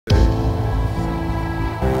Under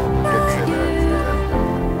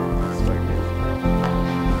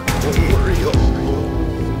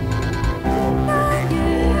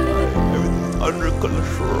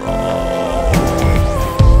control.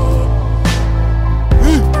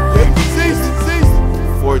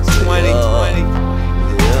 420.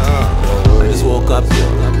 Yeah. I just woke up, yo.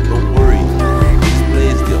 Don't worry.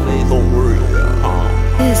 Don't worry.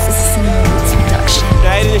 This is a Sinima Beats production.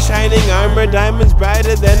 Knight in shining armor, diamonds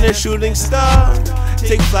brighter than a shooting star.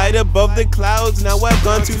 Take flight above the clouds, now I've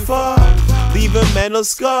gone too far. Leave a mental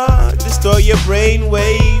scar, destroy your brain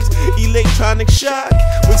waves. Electronic shock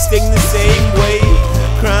would sting the same way.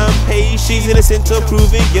 Crime pays, she's innocent till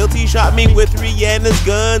proven guilty. Shot me with Rihanna's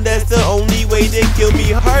gun, that's the only way to kill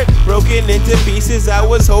me. Heart broken into pieces, I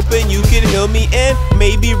was hoping you could heal me and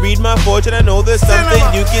maybe read my fortune. I know there's something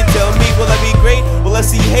you can tell me. Will I be great? Will I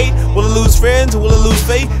see hate? Will I lose friends? Will I lose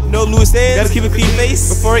faith? No loose ends, gotta keep a clean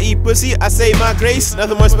face. Before I eat pussy, I say my grace.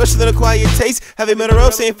 Nothing more special than a quiet taste. Having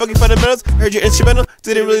minerals, saying fucking fundamentals. Heard your instrumental,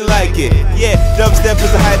 didn't really like it. Yeah, dubstep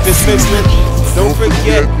is a hype fixment. Don't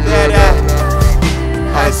forget that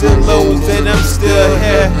highs and lows and I'm still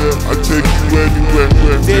here. I take you anywhere.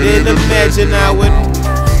 Didn't imagine I would.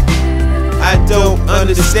 I don't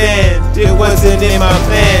understand. It wasn't in my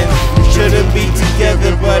plan. We shouldn't be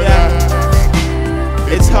together, but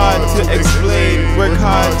it's hard to explain. Work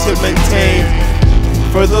hard to maintain.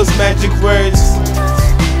 For those magic words,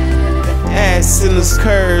 ass in those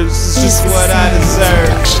curves, it's just what I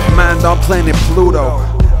deserve. Mind on planet Pluto,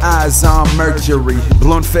 eyes on Mercury,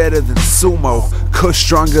 blunt fatter than sumo, kush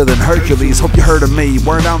stronger than Hercules. Hope you heard of me.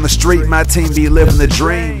 Word on the street, my team be living the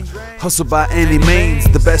dream. Hustle by any means,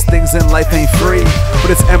 the best things in life ain't free, but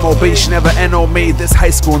it's MOB, she never N-O me. This high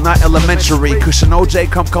school, not elementary. Cushion OJ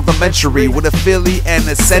come complimentary with a Philly and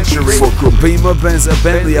a Century. Fuck a Beamer, Benz, a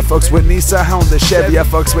Bentley. I fucks with Nissan, Honda, Chevy. I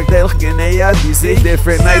fucks with Delkin, AIDC.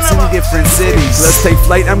 Different nights in different cities. Let's take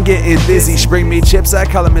flight, I'm getting dizzy. She bring me chips, I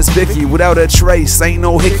call her Miss Vicky. Without a trace, ain't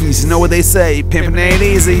no hickeys. You know what they say, pimpin' ain't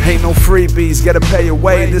easy. Ain't no freebies, gotta pay your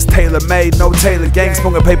way. This tailor-made, no tailor gang.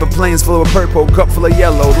 Smoking paper planes full of purple, cup full of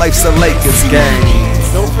yellow. Life's a Lakers game.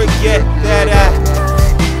 Don't forget that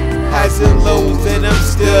highs and lows and I'm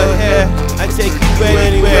still here. I take you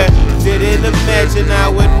anywhere. Didn't imagine I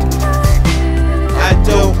would. I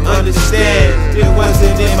don't understand. It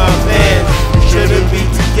wasn't in my plan. Shouldn't be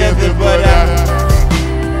together, but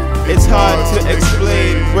it's hard to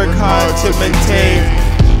explain. Work hard to maintain.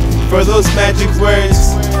 For those magic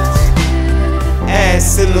words,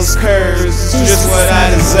 ass in those curves, just what I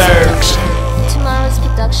deserve. Tomorrow's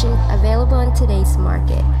production available in today's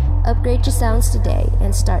market. Upgrade your sounds today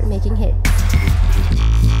and start making hits.